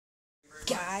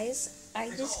Guys, I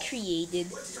just created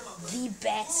the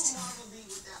best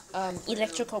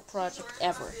electrical project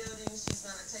ever.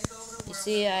 You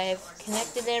see, I've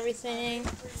connected everything,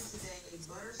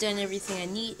 done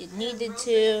everything it needed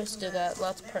to, still got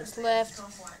lots of parts left,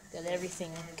 got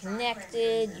everything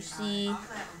connected, you see,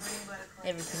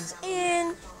 everything's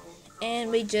in,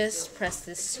 and we just press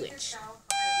this switch.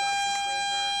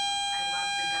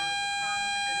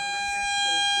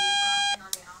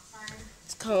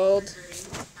 It's called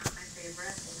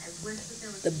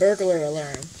the burglar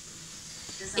alarm.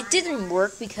 It didn't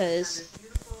work because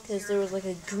there was like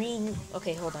a green...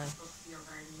 Okay, hold on.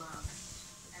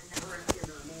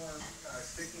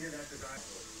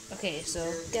 Okay,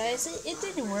 so guys, it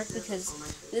didn't work because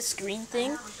this green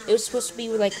thing, it was supposed to be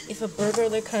like if a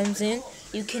burglar comes in,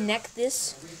 you connect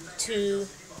this to...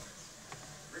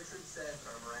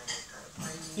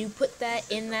 You put that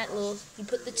in that little... You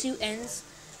put the two ends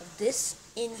of this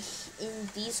in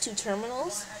these two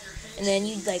terminals, and then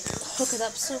you like hook it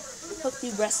up, so hook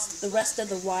the rest of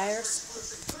the wires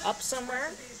up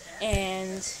somewhere,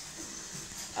 and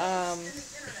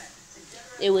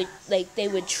it would they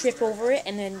would trip over it,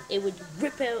 and then it would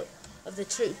rip out of the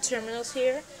terminals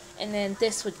here, and then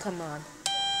this would come on.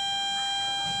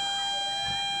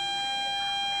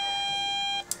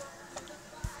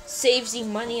 Saves you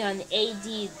money on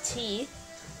ADT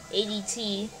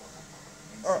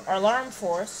or alarm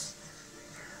force.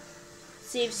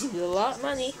 Saves you a lot of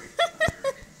money.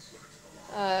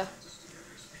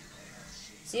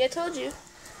 See, I told you,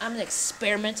 I'm an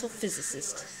experimental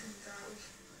physicist.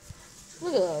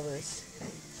 Look at all this.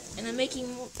 And I'm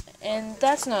making, and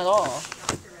that's not all.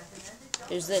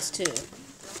 There's this too.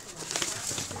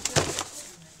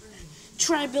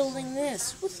 Try building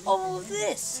this with all of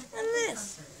this and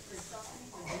this.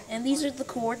 And these are the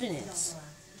coordinates.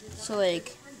 So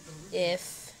like,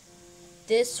 if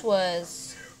this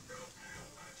was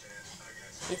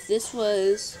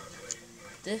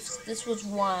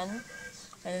 1, and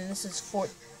then this is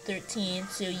 13,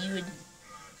 so you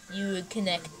would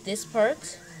connect this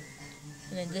part,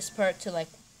 and then this part to like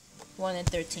 1 and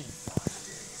 13.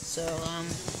 So,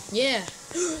 yeah.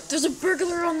 There's a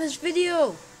burglar on this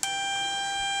video!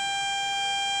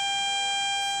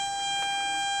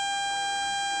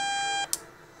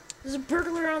 There's a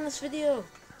burglar on this video!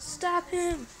 Stop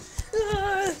him!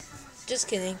 Ah! Just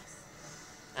kidding.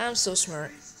 I'm so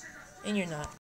smart. And you're not.